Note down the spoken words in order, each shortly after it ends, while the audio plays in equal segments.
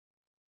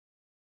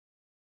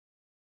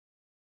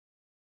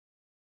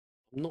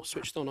Not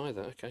switched on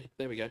either. Okay,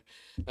 there we go.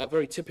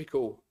 Very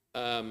typical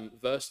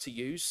verse to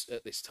use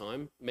at this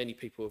time. Many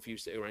people have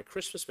used it around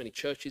Christmas. Many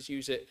churches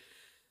use it.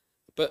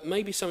 But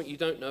maybe something you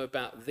don't know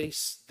about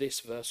this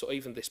verse, or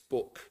even this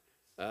book,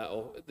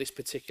 or this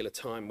particular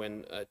time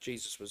when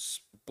Jesus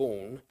was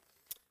born.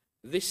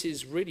 This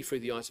is really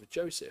through the eyes of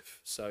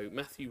Joseph. So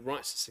Matthew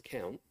writes this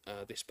account,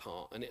 this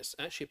part, and it's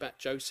actually about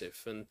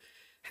Joseph and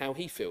how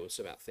he feels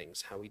about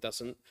things, how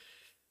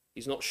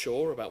he's not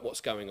sure about what's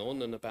going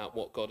on and about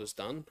what God has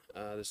done.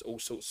 There's all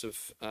sorts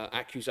of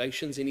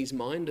accusations in his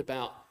mind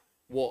about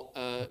what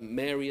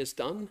Mary has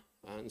done,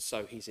 and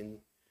so he's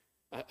in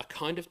a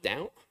kind of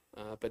doubt.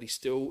 But he's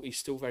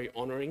still very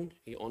honouring.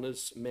 He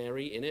honours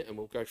Mary in it, and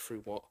we'll go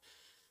through what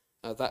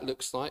that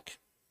looks like.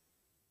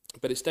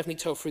 But it's definitely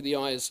told through the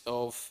eyes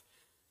of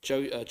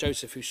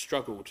Joseph, who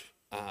struggled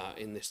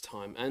in this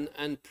time,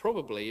 and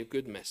probably a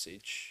good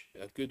message,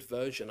 a good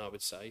version, I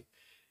would say,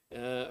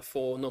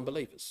 for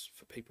non-believers,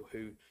 for people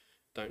who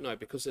don't know,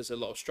 because there's a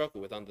lot of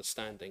struggle with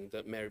understanding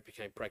that Mary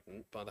became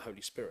pregnant by the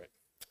Holy Spirit.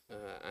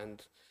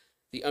 And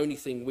the only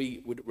thing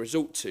we would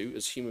resort to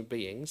as human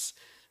beings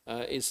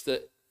is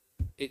that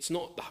it's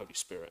not the Holy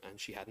Spirit and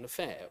she had an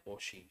affair or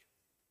she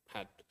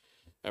had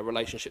a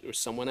relationship with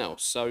someone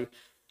else. So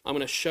I'm going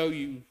to show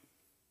you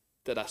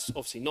that that's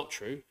obviously not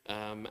true,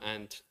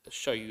 and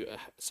show you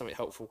something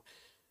helpful,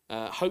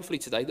 hopefully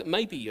today, that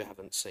maybe you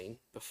haven't seen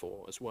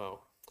before as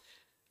well.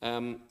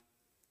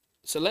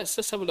 So let's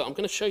have a look. I'm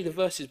going to show you the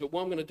verses, but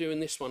what I'm going to do in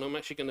this one, I'm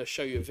actually going to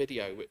show you a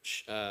video,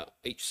 which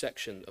each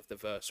section of the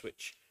verse,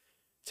 which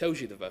tells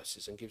you the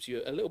verses and gives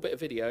you a little bit of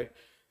video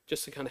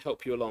just to kind of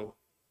help you along,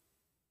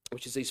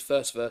 which is these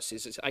first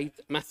verses. It's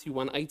Matthew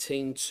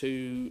 1:18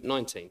 to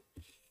 19.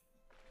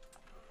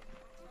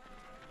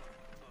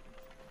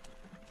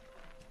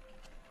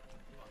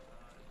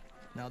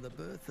 Now the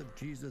birth of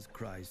Jesus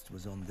Christ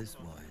was on this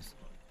wise.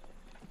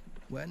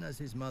 When, as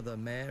his mother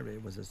Mary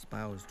was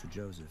espoused to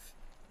Joseph,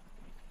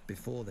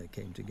 before they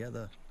came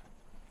together,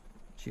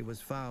 she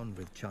was found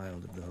with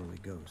child of the Holy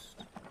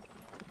Ghost.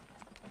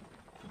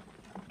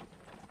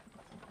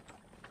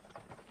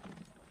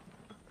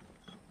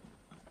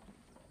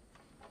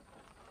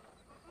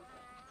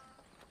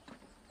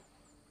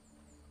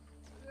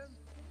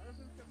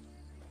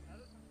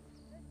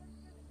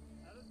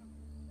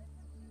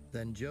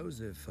 Then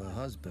Joseph, her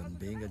husband,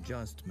 being a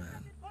just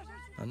man,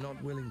 and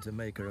not willing to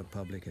make her a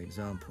public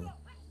example,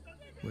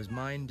 was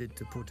minded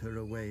to put her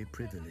away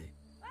privily.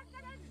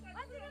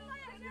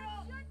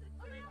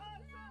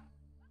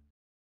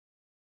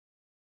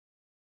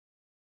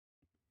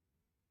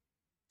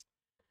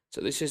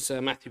 So this is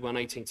Matthew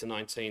 1:18 to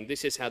 19.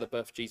 This is how the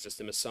birth of Jesus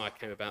the Messiah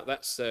came about.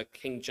 That's the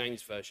King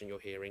James Version you're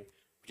hearing,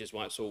 which is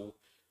why it's all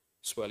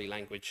swirly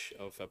language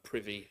of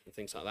privy and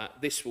things like that.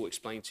 This will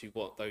explain to you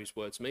what those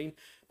words mean.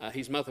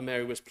 His mother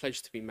Mary was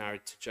pledged to be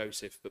married to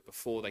Joseph, but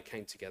before they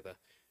came together,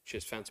 she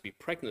was found to be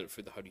pregnant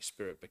through the Holy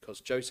Spirit,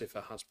 because Joseph,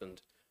 her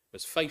husband,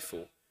 was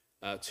faithful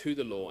to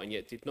the law and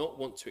yet did not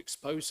want to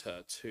expose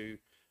her to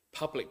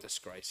public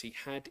disgrace. He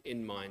had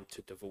in mind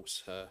to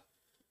divorce her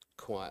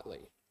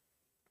quietly.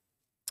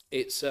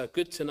 It's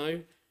good to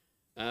know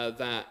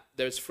that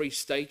there's 3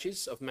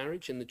 stages of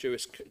marriage in the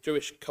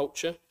Jewish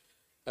culture.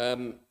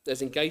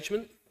 There's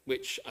engagement,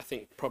 which I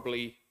think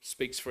probably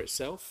speaks for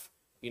itself.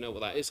 You know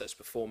what that is, that's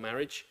before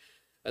marriage.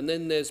 And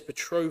then there's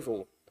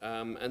betrothal,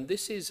 and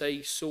this is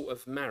a sort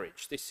of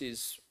marriage. This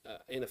is,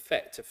 in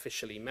effect,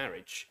 officially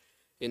marriage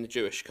in the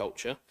Jewish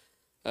culture.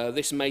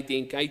 This made the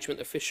engagement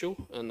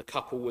official, and the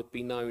couple would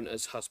be known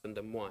as husband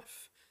and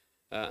wife.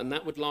 And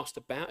that would last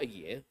about a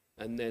year,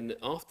 and then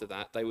after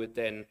that, they would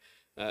then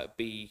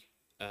be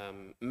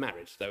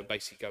married. They would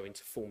basically go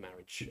into full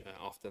marriage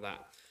after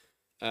that.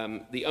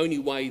 The only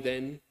way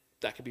then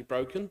that could be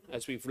broken,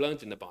 as we've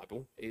learned in the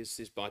Bible,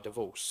 is by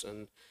divorce.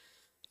 And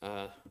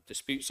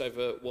disputes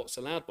over what's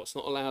allowed, what's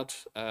not allowed,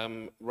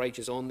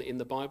 rages on in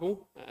the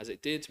Bible, as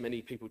it did.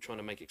 Many people trying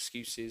to make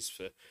excuses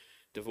for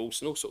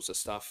divorce and all sorts of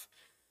stuff.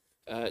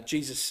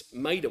 Jesus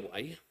made a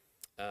way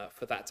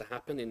for that to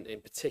happen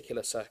in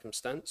particular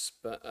circumstance,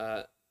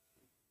 but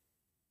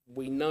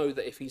we know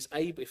that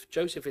if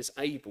Joseph is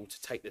able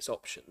to take this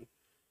option,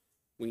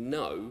 we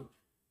know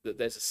that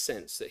there's a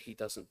sense that he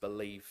doesn't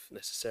believe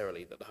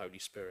necessarily that the Holy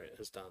Spirit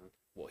has done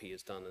what he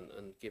has done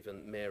and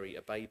given Mary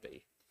a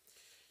baby.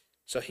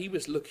 So he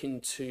was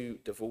looking to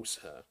divorce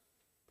her.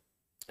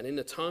 And in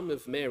the time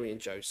of Mary and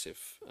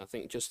Joseph, I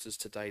think just as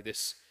today,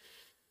 this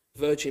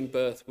virgin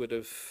birth would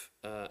have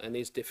and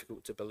is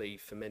difficult to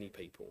believe for many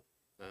people.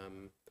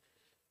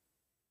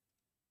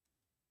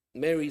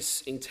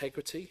 Mary's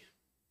integrity,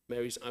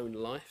 Mary's own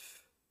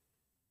life,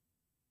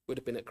 would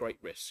have been at great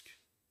risk.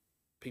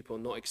 People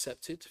not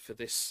accepted for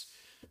this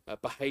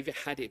behaviour,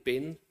 had it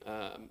been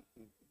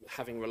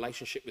having a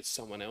relationship with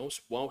someone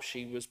else while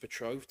she was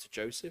betrothed to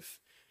Joseph.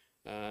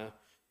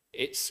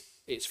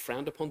 It's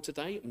frowned upon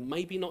today.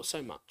 Maybe not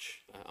so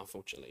much,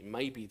 unfortunately.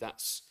 Maybe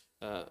that's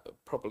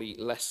probably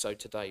less so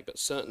today, but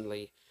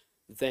certainly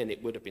then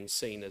it would have been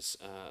seen as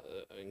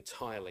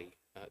entirely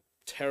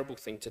terrible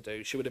thing to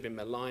do. She would have been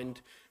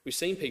maligned. We've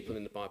seen people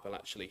in the Bible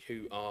actually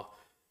who are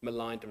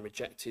maligned and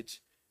rejected,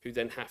 who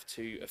then have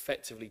to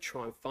effectively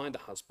try and find a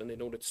husband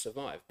in order to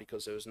survive,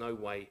 because there was no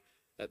way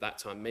at that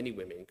time many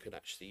women could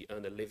actually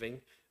earn a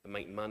living and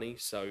make money.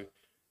 So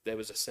there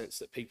was a sense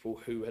that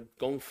people who had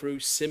gone through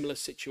similar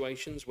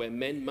situations where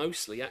men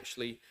mostly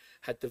actually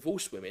had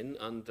divorced women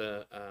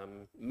under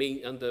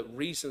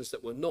reasons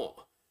that were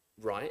not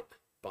right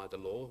by the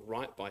law,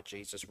 right by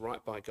Jesus,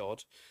 right by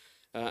God,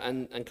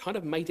 and kind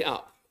of made it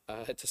up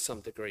to some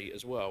degree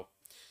as well.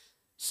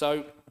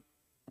 So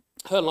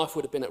her life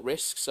would have been at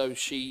risk, so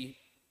she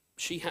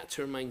had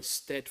to remain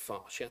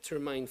steadfast. She had to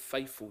remain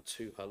faithful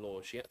to her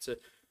Lord. She had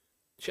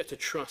to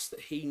trust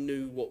that he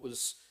knew what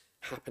was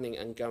happening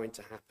and going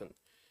to happen,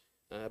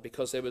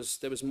 because there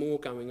was more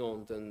going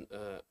on than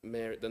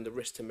the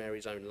risk to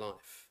Mary's own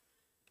life,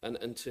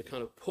 and to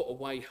kind of put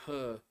away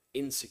her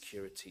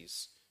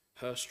insecurities,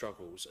 her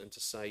struggles, and to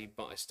say,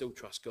 but I still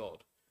trust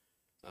God.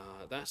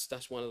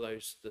 That's one of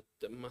those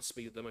that must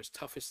be the most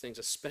toughest things,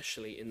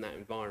 especially in that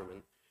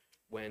environment,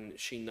 when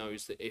she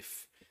knows that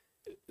if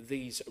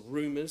these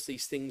rumors,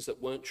 these things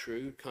that weren't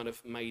true, kind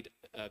of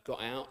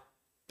got out,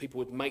 people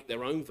would make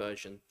their own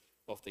version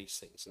of these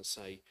things and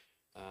say,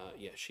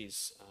 yeah,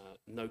 she's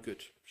no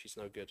good. She's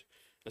no good.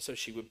 And so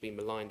she would be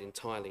maligned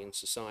entirely in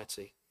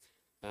society,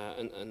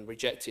 and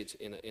rejected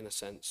in a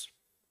sense.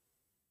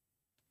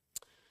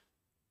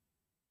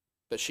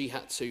 But she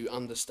had to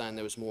understand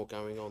there was more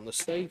going on. The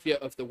Saviour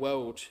of the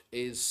world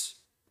is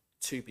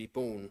to be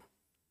born.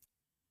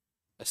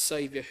 A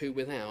Saviour who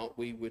without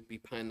we would be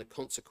paying the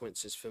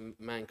consequences for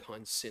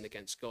mankind's sin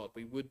against God.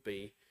 We would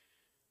be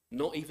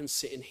not even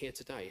sitting here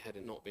today had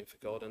it not been for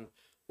God. And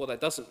what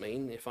that doesn't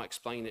mean, if I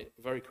explain it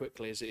very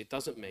quickly, is it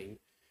doesn't mean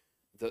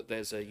that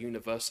there's a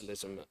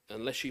universalism.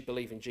 Unless you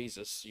believe in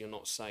Jesus, you're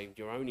not saved.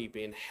 You're only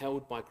being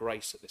held by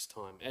grace at this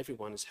time.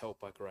 Everyone is held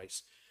by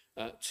grace.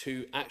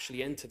 To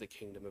actually enter the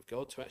kingdom of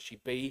God, to actually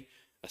be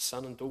a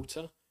son and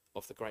daughter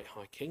of the great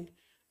high king,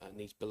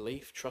 needs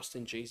belief, trust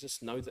in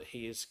Jesus, know that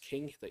he is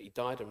king, that he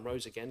died and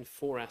rose again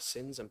for our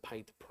sins and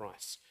paid the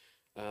price.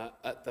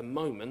 At the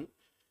moment,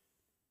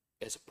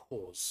 there's a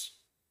pause.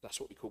 That's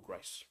what we call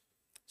grace.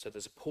 So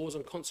there's a pause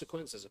on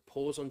consequence, there's a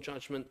pause on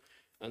judgment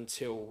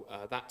until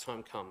that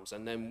time comes.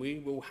 And then we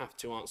will have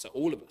to answer,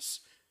 all of us,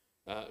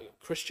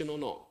 Christian or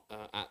not,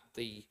 at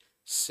the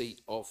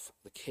seat of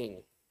the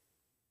king.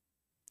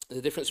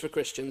 The difference for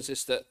Christians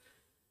is that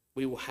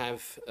we will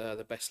have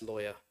the best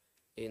lawyer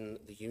in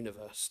the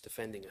universe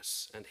defending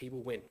us, and he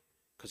will win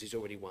because he's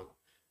already won.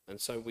 And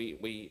so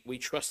we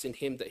trust in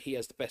him that he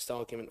has the best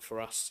argument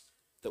for us,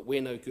 that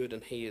we're no good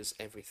and he is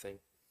everything.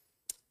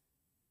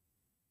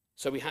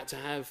 So we had to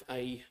have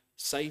a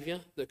saviour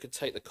that could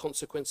take the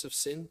consequence of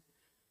sin.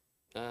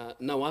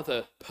 No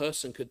other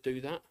person could do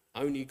that,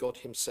 only God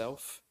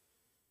himself.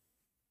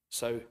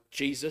 So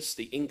Jesus,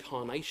 the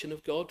incarnation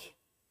of God,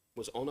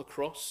 was on a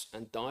cross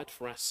and died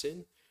for our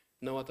sin.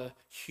 No other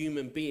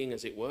human being,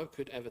 as it were,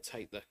 could ever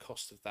take the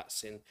cost of that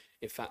sin.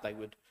 In fact, they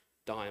would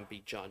die and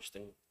be judged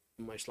and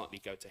most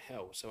likely go to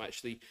hell. So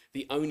actually,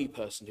 the only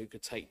person who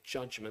could take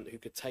judgment, who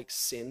could take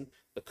sin,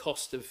 the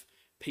cost of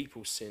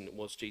people's sin,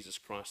 was Jesus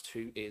Christ,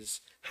 who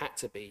had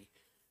to be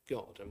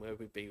God. And where would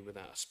we be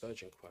without a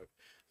Spurgeon quote?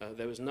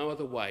 There was no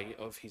other way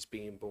of his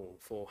being born.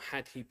 For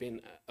had he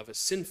been of a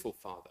sinful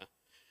father,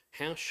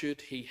 how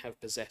should he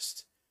have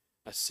possessed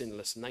a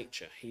sinless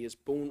nature? He is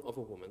born of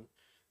a woman,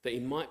 that he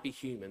might be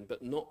human,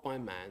 but not by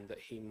man, that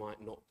he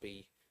might not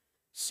be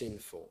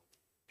sinful.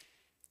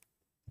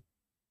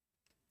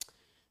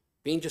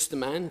 Being just a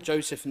man,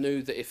 Joseph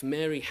knew that if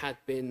Mary had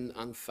been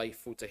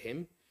unfaithful to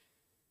him,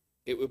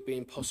 it would be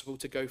impossible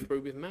to go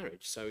through with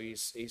marriage. So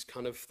he's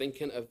kind of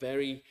thinking at a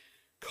very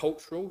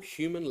cultural,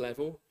 human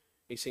level.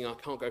 He's saying, I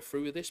can't go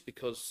through with this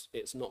because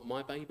it's not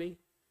my baby,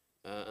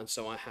 and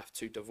so I have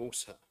to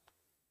divorce her.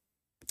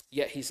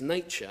 Yet his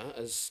nature,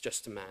 as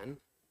just a man,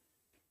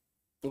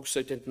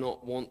 also did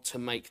not want to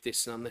make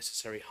this an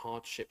unnecessary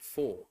hardship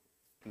for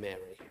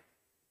Mary.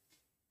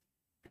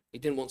 He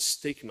didn't want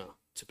stigma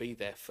to be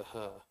there for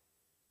her.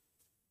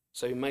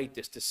 So he made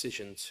this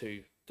decision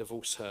to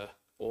divorce her,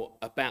 or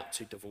about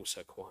to divorce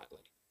her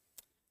quietly.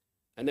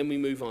 And then we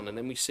move on, and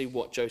then we see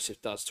what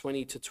Joseph does.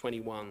 20 to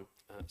 21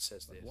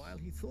 says this. But while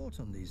he thought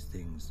on these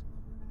things,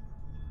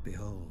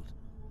 behold,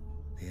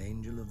 the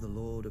angel of the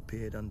Lord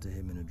appeared unto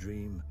him in a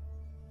dream,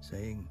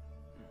 saying,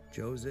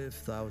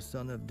 Joseph, thou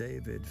son of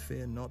David,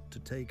 fear not to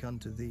take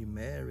unto thee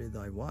Mary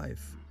thy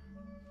wife,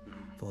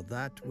 for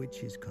that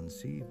which is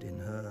conceived in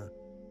her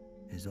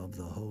is of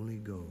the Holy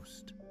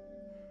Ghost.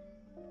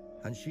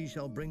 And she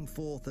shall bring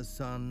forth a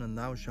son, and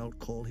thou shalt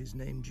call his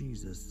name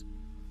Jesus,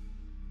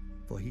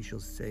 for he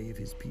shall save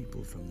his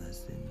people from their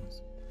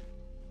sins.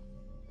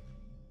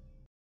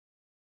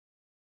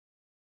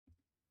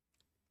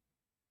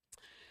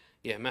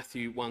 Yeah,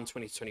 Matthew 1,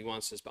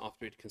 20-21 says, but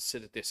after he had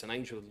considered this, an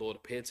angel of the Lord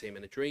appeared to him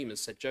in a dream and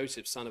said,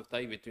 Joseph, son of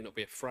David, do not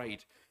be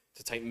afraid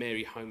to take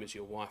Mary home as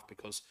your wife,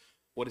 because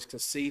what is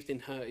conceived in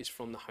her is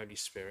from the Holy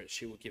Spirit.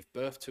 She will give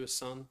birth to a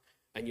son,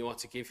 and you are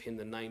to give him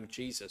the name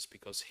Jesus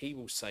because he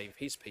will save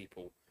his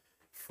people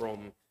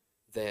from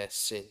their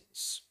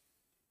sins.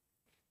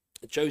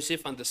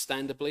 Joseph,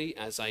 understandably,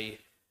 as a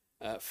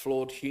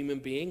flawed human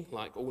being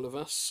like all of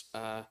us,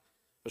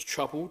 was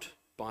troubled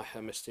by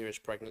her mysterious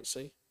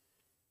pregnancy,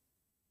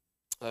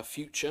 her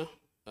future,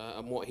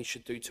 and what he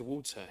should do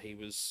towards her. He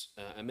was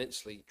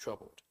immensely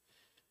troubled.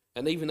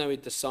 And even though he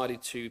was deciding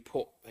to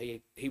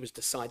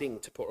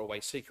put her away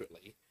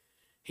secretly,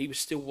 he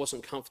still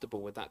wasn't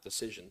comfortable with that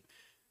decision.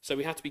 So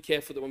we have to be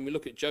careful that when we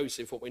look at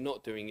Joseph, what we're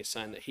not doing is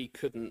saying that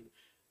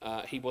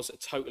he was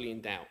totally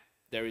in doubt.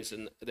 There's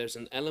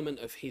an element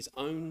of his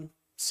own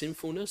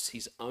sinfulness,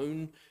 his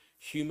own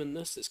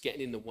humanness that's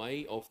getting in the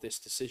way of this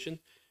decision.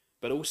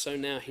 But also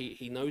now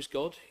he knows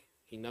God,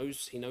 he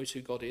knows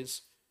who God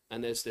is,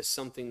 and there's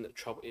something that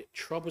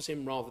troubles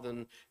him rather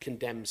than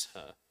condemns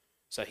her.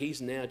 So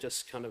he's now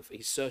just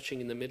he's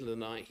searching in the middle of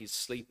the night, he's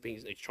sleeping,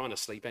 he's trying to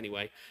sleep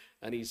anyway,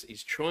 and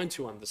he's trying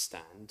to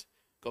understand,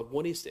 God,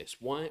 what is this?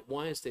 Why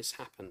has this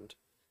happened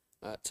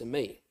to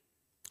me?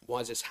 Why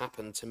has this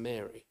happened to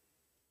Mary?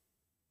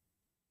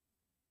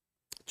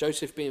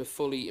 Joseph being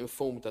fully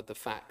informed of the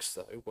facts,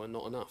 though, were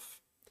not enough.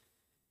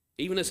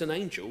 Even as an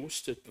angel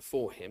stood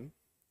before him,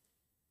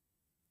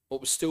 what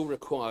was still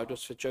required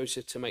was for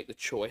Joseph to make the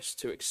choice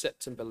to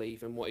accept and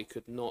believe in what he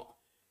could not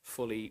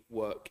fully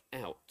work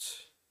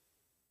out.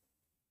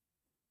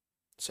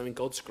 So in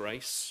God's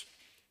grace,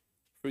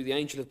 through the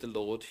angel of the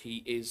Lord, he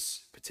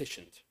is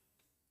petitioned.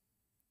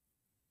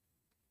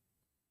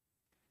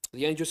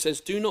 The angel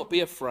says, "Do not be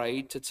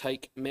afraid to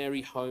take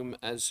Mary home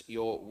as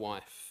your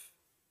wife."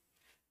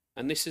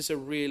 And this is a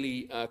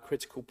really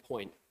critical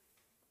point.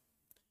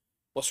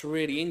 What's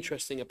really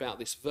interesting about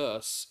this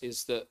verse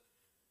is that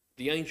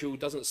the angel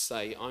doesn't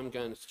say, I'm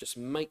going to just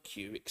make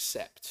you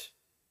accept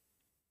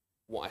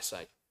what I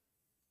say.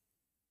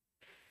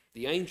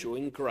 The angel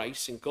in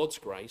grace, in God's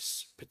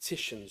grace,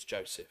 petitions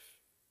Joseph.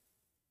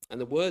 And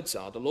the words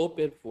are, the Lord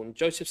be born,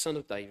 Joseph, son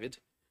of David,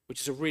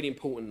 which is a really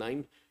important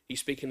name. He's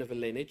speaking of a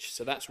lineage,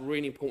 so that's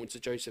really important to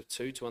Joseph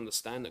too, to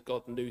understand that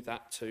God knew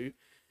that too.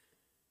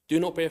 Do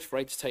not be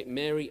afraid to take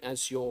Mary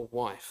as your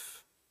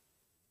wife,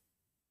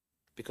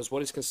 because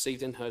what is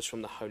conceived in her is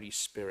from the Holy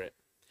Spirit.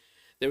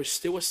 There is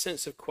still a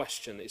sense of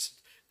question.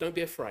 Don't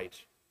be afraid.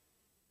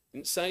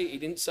 He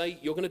didn't say,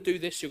 you're going to do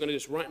this, you're going to do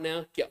this right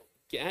now, get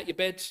out your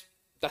bed,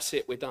 that's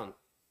it, we're done.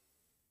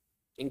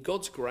 In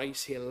God's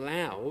grace, he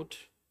allowed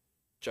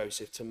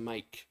Joseph to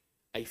make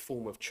a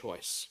form of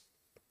choice.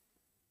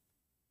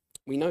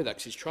 We know that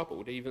because he's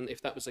troubled. Even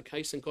if that was the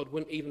case, then God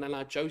wouldn't even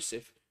allow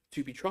Joseph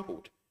to be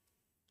troubled.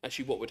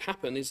 Actually, what would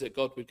happen is that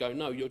God would go,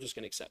 no, you're just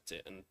going to accept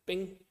it. And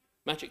bing,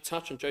 magic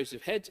touch on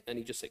Joseph's head, and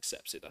he just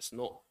accepts it. That's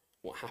not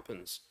what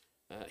happens.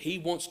 He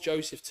wants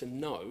Joseph to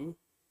know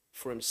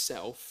for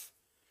himself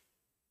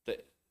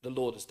that the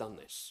Lord has done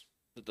this,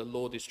 that the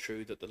Lord is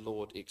true, that the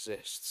Lord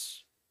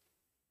exists.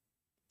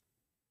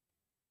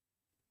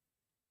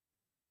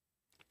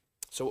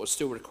 So what was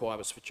still required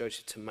was for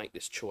Joseph to make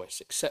this choice,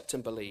 accept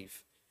and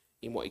believe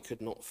in what he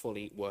could not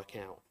fully work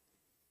out.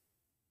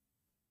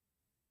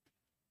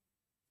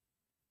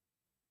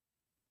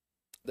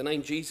 The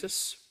name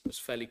Jesus was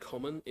fairly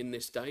common in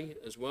this day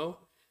as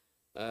well.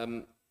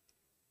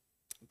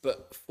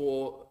 But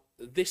for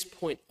this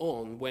point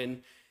on,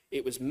 when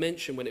it was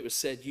mentioned, when it was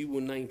said, you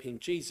will name him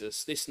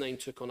Jesus, this name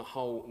took on a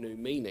whole new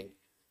meaning.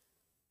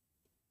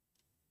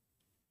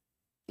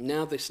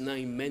 Now this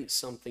name meant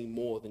something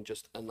more than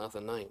just another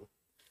name.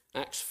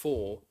 Acts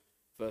 4,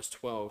 verse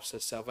 12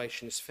 says,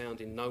 salvation is found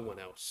in no one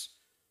else,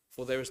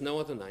 for there is no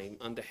other name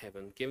under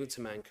heaven given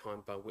to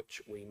mankind by which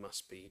we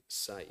must be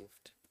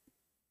saved.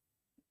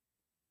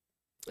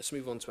 Let's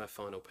move on to our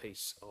final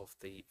piece of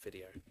the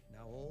video.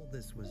 Now all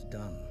this was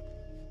done,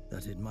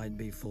 that it might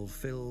be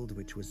fulfilled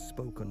which was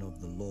spoken of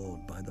the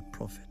Lord by the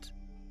prophet,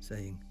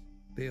 saying,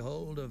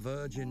 Behold, a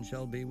virgin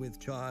shall be with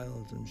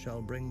child, and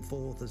shall bring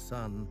forth a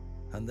son,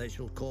 and they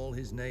shall call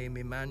his name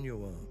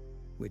Emmanuel,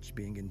 which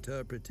being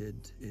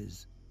interpreted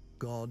is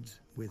God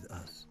with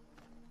us.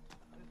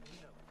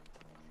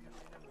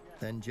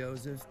 Then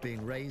Joseph,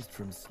 being raised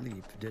from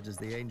sleep, did as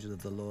the angel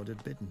of the Lord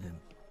had bidden him,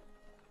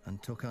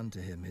 and took unto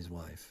him his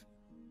wife,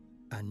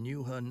 and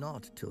knew her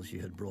not till she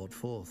had brought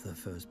forth her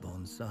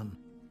firstborn son,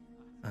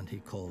 and he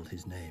called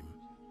his name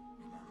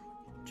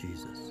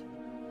Jesus.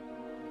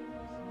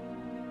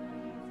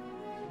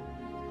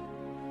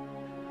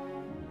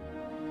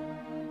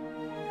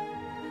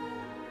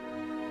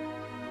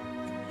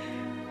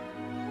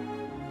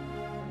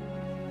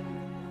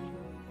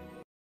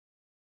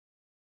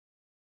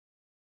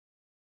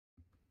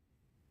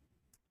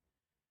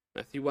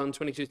 Matthew 1,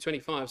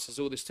 22-25 says,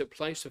 all this took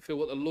place to fulfill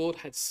what the Lord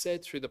had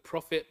said through the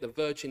prophet, the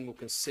virgin will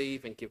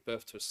conceive and give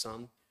birth to a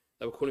son.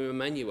 They will call him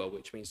Emmanuel,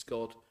 which means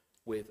God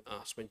with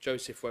us. When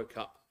Joseph woke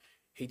up,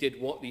 he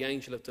did what the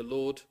angel of the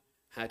Lord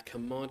had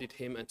commanded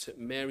him and took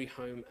Mary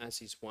home as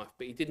his wife.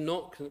 But he did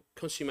not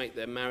consummate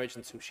their marriage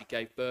until she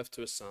gave birth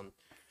to a son,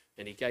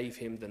 and he gave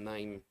him the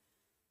name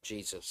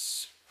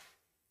Jesus.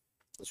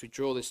 As we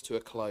draw this to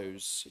a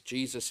close,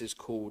 Jesus is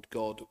called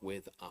God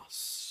with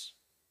us.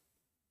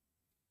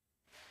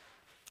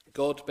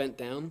 God bent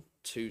down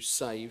to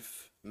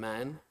save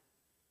man.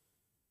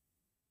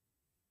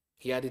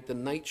 He added the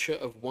nature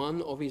of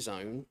one of his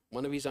own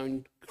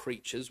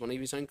creatures, one of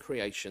his own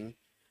creation,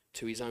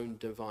 to his own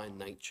divine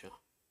nature.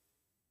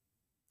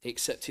 He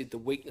accepted the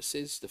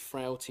weaknesses, the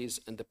frailties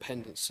and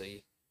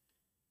dependency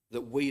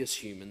that we as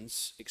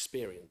humans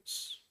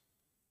experience.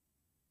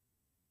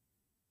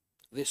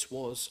 This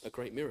was a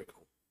great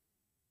miracle.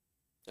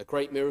 A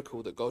great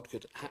miracle that God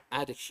could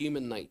add a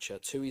human nature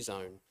to his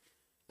own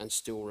and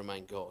still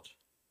remain God.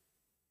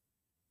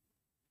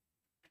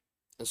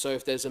 And so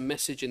if there's a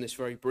message in this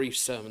very brief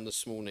sermon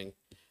this morning,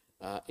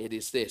 it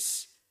is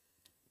this.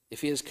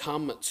 If he has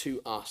come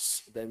to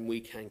us, then we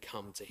can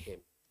come to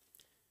him.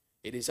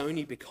 It is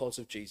only because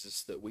of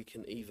Jesus that we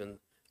can even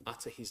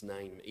utter his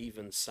name,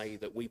 even say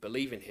that we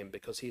believe in him,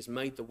 because he has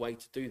made the way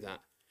to do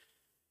that.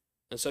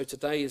 And so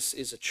today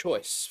is a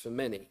choice for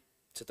many.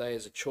 Today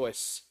is a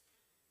choice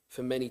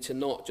for many to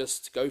not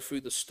just go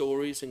through the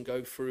stories and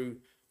go through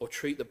or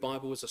treat the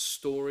Bible as a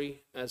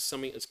story, as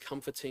something that's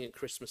comforting at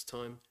Christmas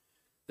time.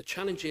 The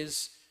challenge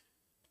is,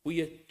 will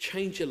you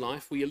change your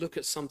life? Will you look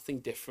at something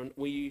different?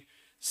 Will you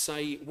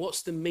say,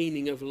 what's the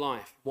meaning of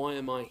life? Why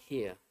am I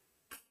here?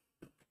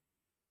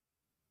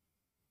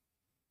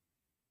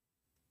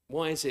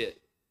 Why is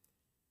it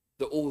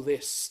that all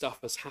this stuff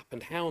has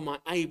happened? How am I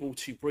able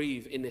to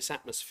breathe in this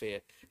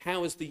atmosphere?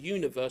 How is the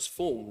universe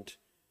formed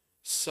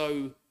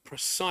so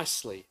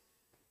precisely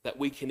that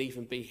we can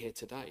even be here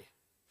today?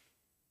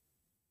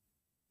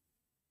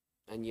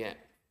 And yet,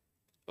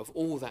 of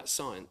all that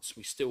science,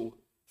 we still,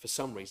 for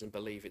some reason,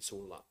 believe it's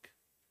all luck.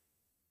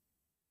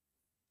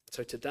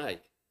 So today,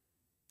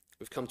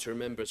 we've come to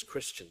remember as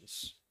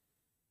Christians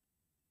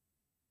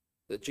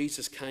that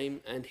Jesus came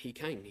and he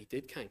came. He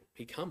did came.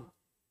 He come.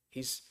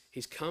 He's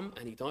come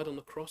and he died on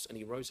the cross and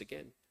he rose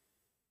again.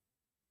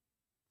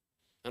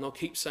 And I'll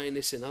keep saying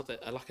this in like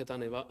I've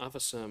done in other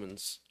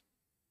sermons.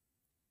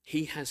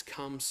 He has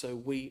come so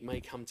we may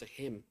come to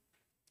him.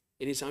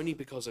 It is only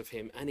because of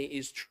him, and it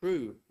is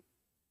true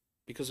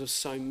because of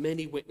so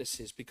many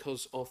witnesses,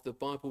 because of the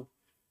Bible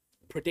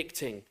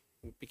predicting,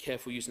 be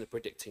careful using the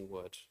predicting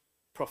word,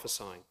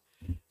 prophesying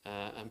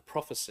and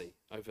prophecy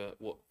over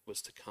what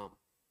was to come.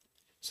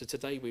 So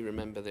today we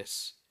remember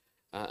this,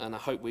 and I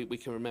hope we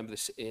can remember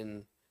this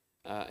in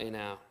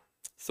our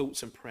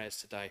thoughts and prayers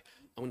today.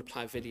 I'm going to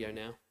play a video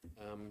now.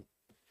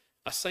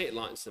 I say it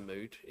lightens the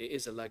mood. It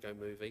is a Lego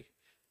movie,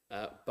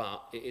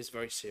 but it is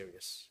very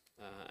serious.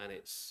 And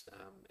it's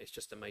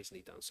just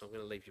amazingly done. So I'm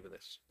going to leave you with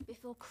this.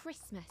 Before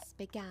Christmas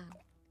began,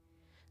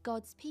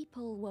 God's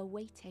people were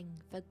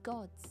waiting for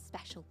God's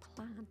special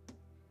plan.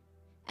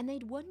 And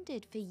they'd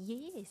wondered for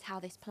years how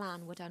this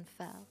plan would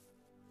unfurl,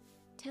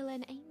 till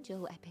an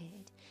angel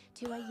appeared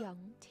to a young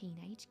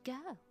teenage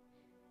girl.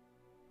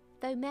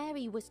 Though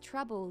Mary was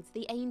troubled,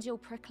 the angel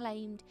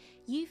proclaimed,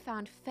 "You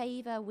found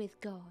favor with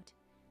God.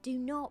 Do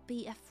not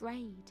be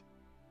afraid.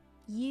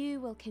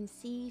 You will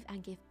conceive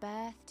and give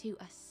birth to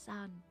a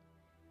son.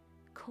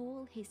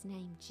 Call his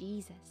name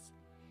Jesus.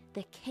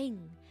 The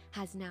King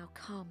has now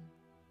come."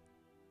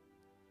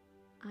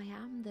 "I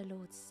am the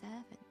Lord's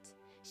servant,"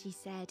 she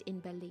said in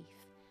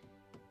belief.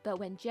 But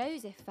when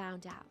Joseph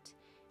found out,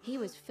 he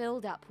was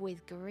filled up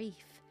with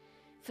grief.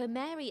 For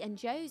Mary and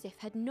Joseph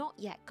had not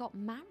yet got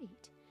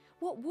married.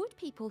 What would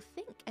people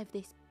think of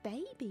this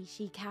baby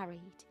she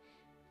carried?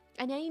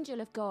 An angel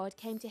of God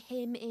came to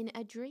him in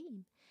a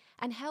dream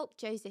and helped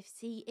Joseph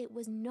see it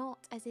was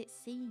not as it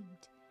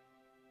seemed.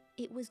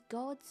 It was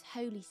God's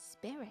Holy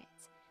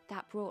Spirit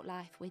that brought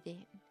life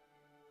within.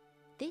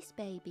 This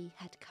baby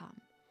had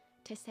come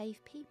to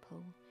save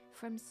people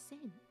from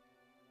sin.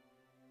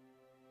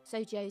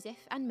 So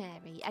Joseph and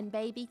Mary and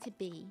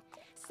baby-to-be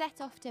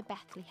set off to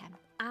Bethlehem,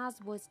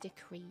 as was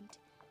decreed.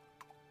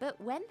 But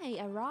when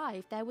they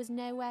arrived, there was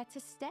nowhere to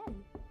stay.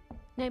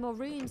 No more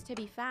rooms to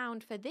be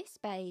found for this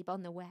babe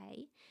on the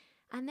way.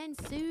 And then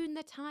soon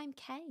the time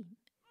came.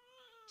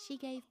 She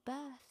gave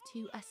birth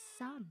to a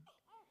son.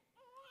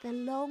 The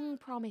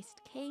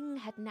long-promised king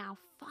had now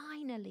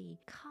finally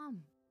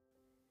come.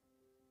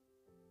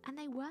 And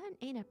they weren't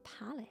in a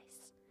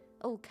palace,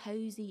 all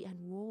cosy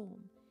and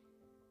warm.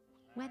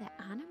 Where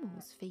the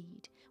animals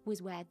feed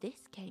was where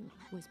this king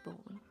was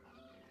born.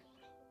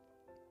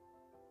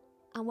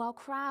 And while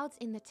crowds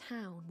in the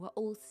town were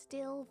all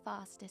still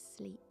fast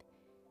asleep,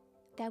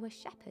 there were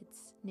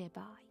shepherds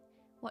nearby,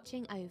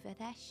 watching over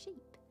their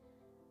sheep.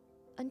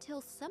 Until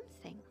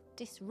something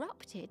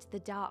disrupted the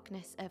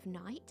darkness of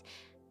night.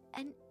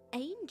 An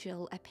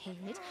angel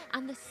appeared,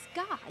 and the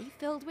sky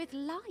filled with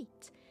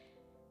light.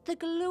 The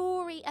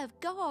glory of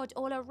God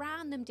all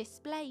around them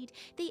displayed,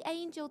 the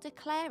angel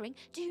declaring,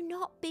 "Do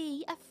not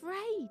be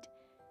afraid.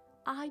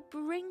 I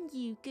bring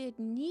you good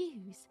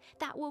news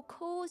that will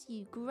cause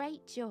you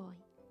great joy.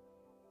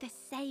 The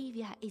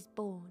Saviour is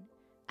born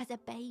as a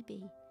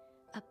baby,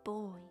 a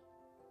boy."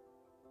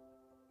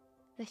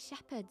 The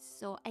shepherds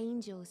saw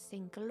angels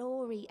sing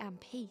glory and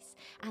peace,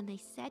 and they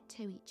said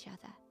to each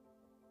other,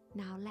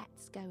 "Now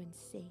let's go and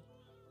see."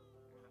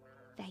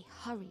 They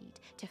hurried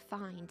to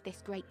find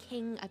this great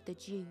King of the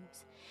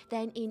Jews.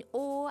 Then in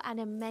awe and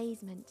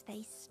amazement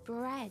they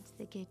spread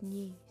the good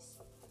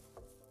news.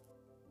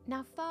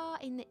 Now far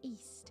in the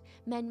east,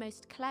 men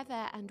most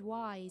clever and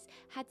wise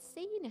had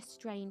seen a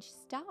strange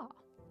star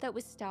that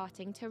was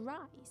starting to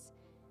rise.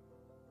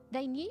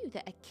 They knew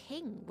that a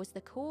king was the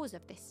cause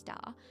of this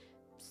star,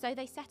 so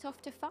they set off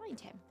to find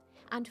him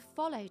and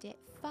followed it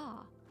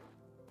far,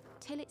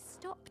 till it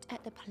stopped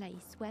at the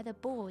place where the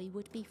boy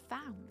would be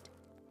found.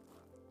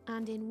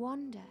 And in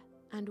wonder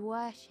and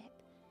worship,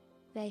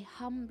 they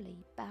humbly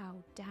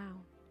bowed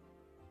down.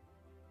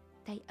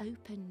 They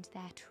opened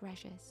their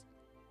treasures,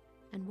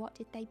 and what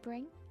did they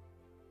bring?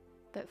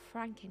 But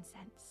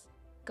frankincense,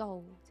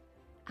 gold,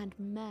 and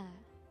myrrh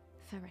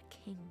for a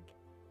king.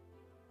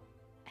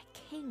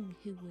 A king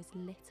who was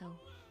little,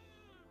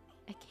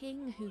 a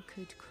king who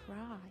could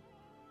cry,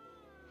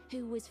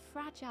 who was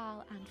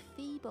fragile and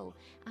feeble,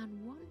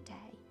 and one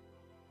day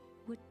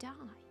would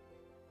die.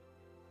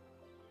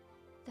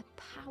 The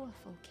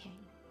powerful king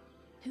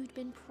who'd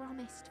been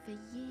promised for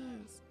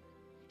years,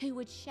 who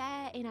would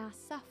share in our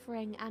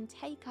suffering and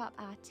take up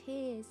our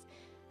tears.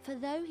 For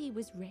though he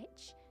was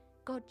rich,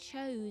 God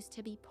chose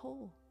to be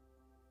poor.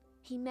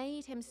 He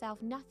made himself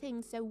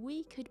nothing so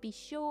we could be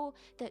sure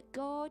that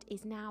God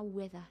is now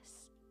with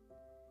us.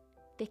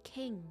 The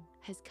King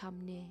has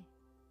come near.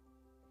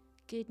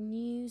 Good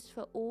news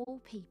for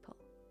all people.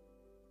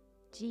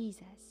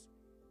 Jesus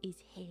is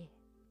here.